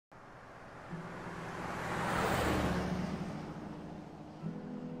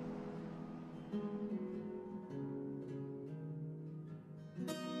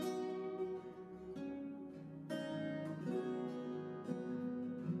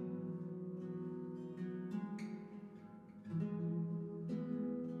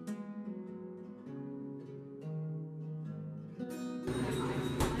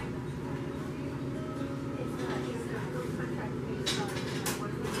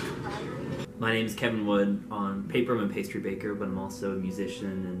My name is Kevin Wood. On paper, I'm a pastry baker, but I'm also a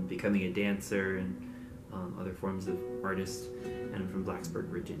musician and becoming a dancer and other forms of artist, and I'm from Blacksburg,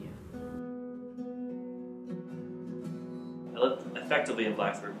 Virginia. I lived effectively in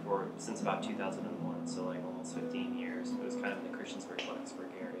Blacksburg since about 2001, so like almost 15 years. It was kind of in the Christiansburg,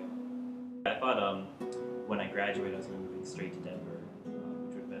 Blacksburg area. I thought when I graduated I was going to move straight to Denver,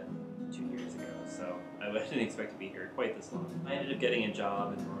 which would have been 2 years ago, so I didn't expect to be here quite this long. I ended up getting a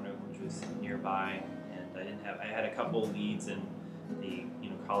job in Roanoke, which was nearby, and I had a couple leads in the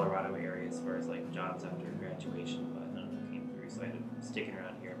Colorado area as far as like jobs after graduation, but none of them came through, so I ended up sticking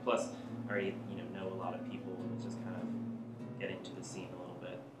around here. Plus, I already know a lot of people, and was just kind of getting to the scene a little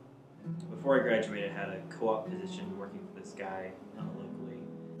bit. Before I graduated, I had a co-op position working for this guy locally.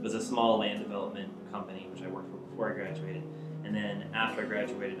 It was a small land development company which I worked for before I graduated, and then after I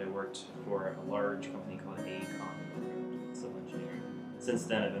graduated, I worked for a large company called Canon, civil engineering. Since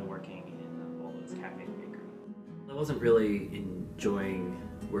then, I've been working in Bollos Bakery. I wasn't really enjoying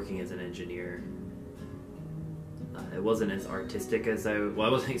working as an engineer. It wasn't as artistic as I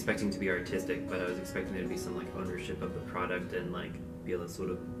wasn't expecting to be artistic, but I was expecting there to be some like ownership of the product and like be able to sort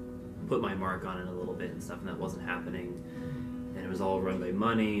of put my mark on it a little bit and stuff, and that wasn't happening. And it was all run by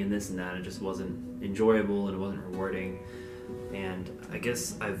money and this and that. It just wasn't enjoyable and it wasn't rewarding. And I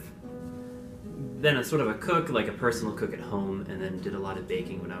guess I've been a sort of a cook, like a personal cook at home, and then did a lot of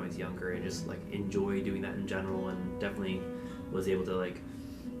baking when I was younger and just like enjoy doing that in general, and definitely was able to like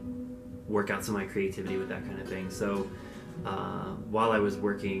work out some of my creativity with that kind of thing. So while I was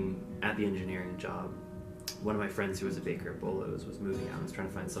working at the engineering job, one of my friends who was a baker at Bollos was moving out and was trying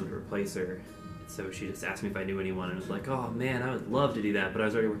to find someone to replace her. So she just asked me if I knew anyone, and I was like, oh man, I would love to do that, but I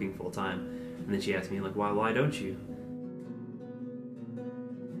was already working full time. And then she asked me like, why don't you?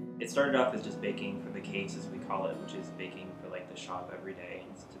 It started off as just baking for the case, as we call it, which is baking for like the shop every day.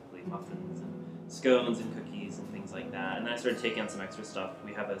 And it's typically muffins and scones and cookies and things like that. And then I started taking on some extra stuff.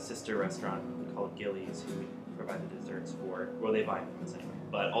 We have a sister restaurant called Gillies who we provide the desserts for. Well, they buy from us anyway,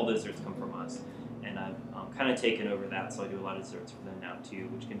 but all the desserts come from us. And I've kind of taken over that, so I do a lot of desserts for them now too,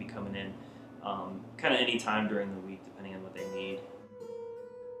 which can be coming in kind of any time during the week, depending on what they need.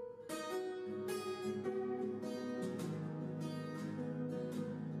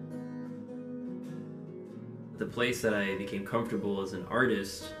 The place that I became comfortable as an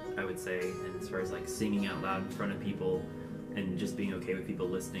artist, I would say, and as far as like singing out loud in front of people and just being okay with people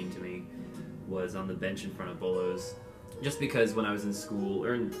listening to me, was on the bench in front of Bollos. Just because when I was in school,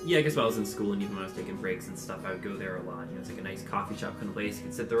 I guess when I was in school and even when I was taking breaks and stuff, I would go there a lot. It's like a nice coffee shop kind of place. You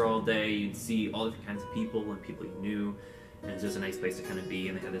could sit there all day, you'd see all different kinds of people and people you knew, and it's just a nice place to kind of be.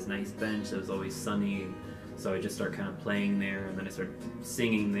 And they had this nice bench that was always sunny, so I just start kind of playing there, and then I started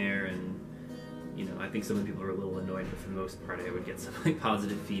singing there, and I think some of the people were a little annoyed, but for the most part I would get some like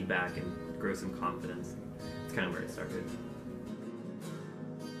positive feedback and grow some confidence. It's kind of where it started.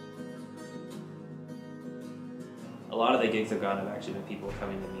 A lot of the gigs I've gone have actually been people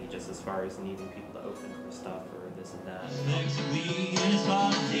coming to me just as far as needing people to open for stuff or this and that.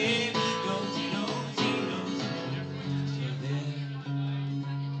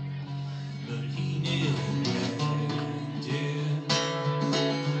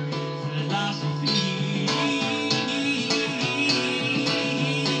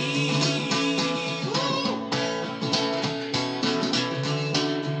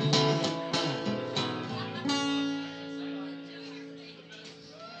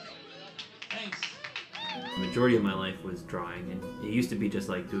 The majority of my life was drawing, and it used to be just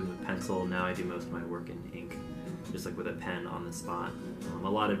like doing with pencil. Now I do most of my work in ink, just like with a pen on the spot. A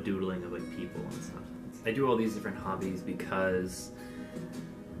lot of doodling of like people and stuff. I do all these different hobbies because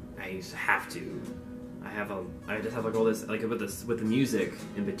I have to. I just have like all this, like with the music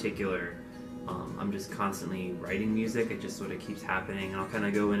in particular. I'm just constantly writing music. It just sort of keeps happening. I'll kind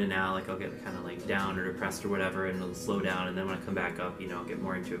of go in and out. Like I'll get kind of like down or depressed or whatever, and it'll slow down. And then when I come back up, I'll get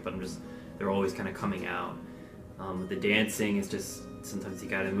more into it. But they're always kind of coming out. With the dancing, it's just sometimes you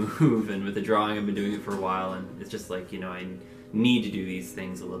gotta move, and with the drawing, I've been doing it for a while, and it's just like I need to do these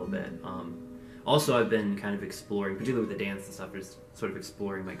things a little bit. Also, I've been kind of exploring, particularly with the dance and stuff, just sort of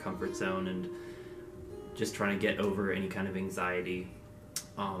exploring my comfort zone and just trying to get over any kind of anxiety.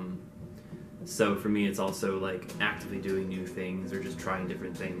 So for me, it's also like actively doing new things or just trying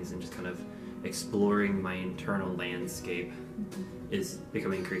different things and just kind of exploring my internal landscape is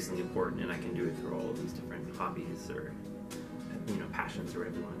becoming increasingly important, and I can do it through all of these different hobbies or passions or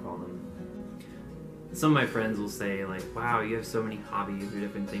whatever you want to call them. Some of my friends will say like, wow, you have so many hobbies or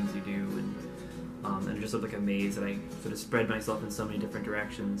different things you do, and I'm just sort of like amazed that I sort of spread myself in so many different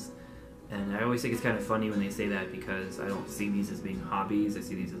directions. And I always think it's kind of funny when they say that, because I don't see these as being hobbies. I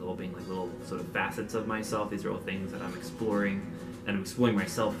see these as all being like little sort of facets of myself. These are all things that I'm exploring, and I'm exploring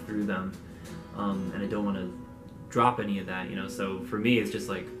myself through them. And I don't want to drop any of that, you know. So for me, it's just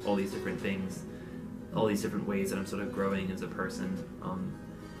like all these different things, all these different ways that I'm sort of growing as a person.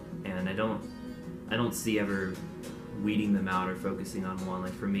 And I don't see ever weeding them out or focusing on one.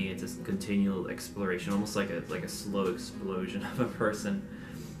 Like for me, it's just continual exploration, almost like a slow explosion of a person.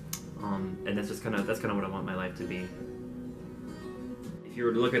 And that's kind of what I want my life to be. If you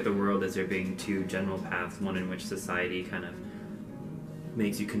were to look at the world as there being two general paths, one in which society kind of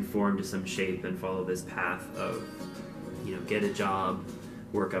makes you conform to some shape and follow this path of, you know, get a job,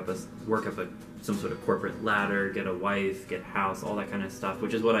 work up some sort of corporate ladder, get a wife, get a house, all that kind of stuff,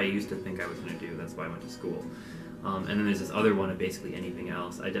 which is what I used to think I was going to do. That's why I went to school. And then there's this other one of basically anything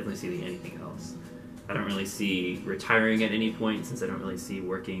else. I definitely see the anything else. I don't really see retiring at any point, since I don't really see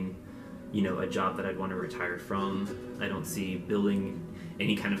working, you know, a job that I'd want to retire from. I don't see building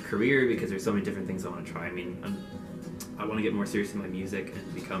any kind of career, because there's so many different things I want to try. I mean, I want to get more serious in my music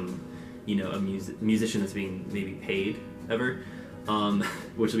and become, you know, a musician that's being maybe paid ever,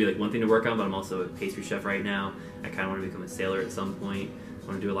 which will be like one thing to work on. But I'm also a pastry chef right now. I kind of want to become a sailor at some point. I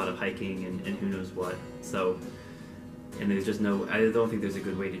want to do a lot of hiking and who knows what. So, and there's just I don't think there's a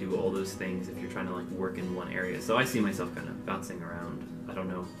good way to do all those things if you're trying to like work in one area. So I see myself kind of bouncing around. I don't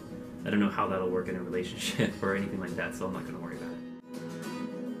know how that'll work in a relationship or anything like that, so I'm not going to worry about it.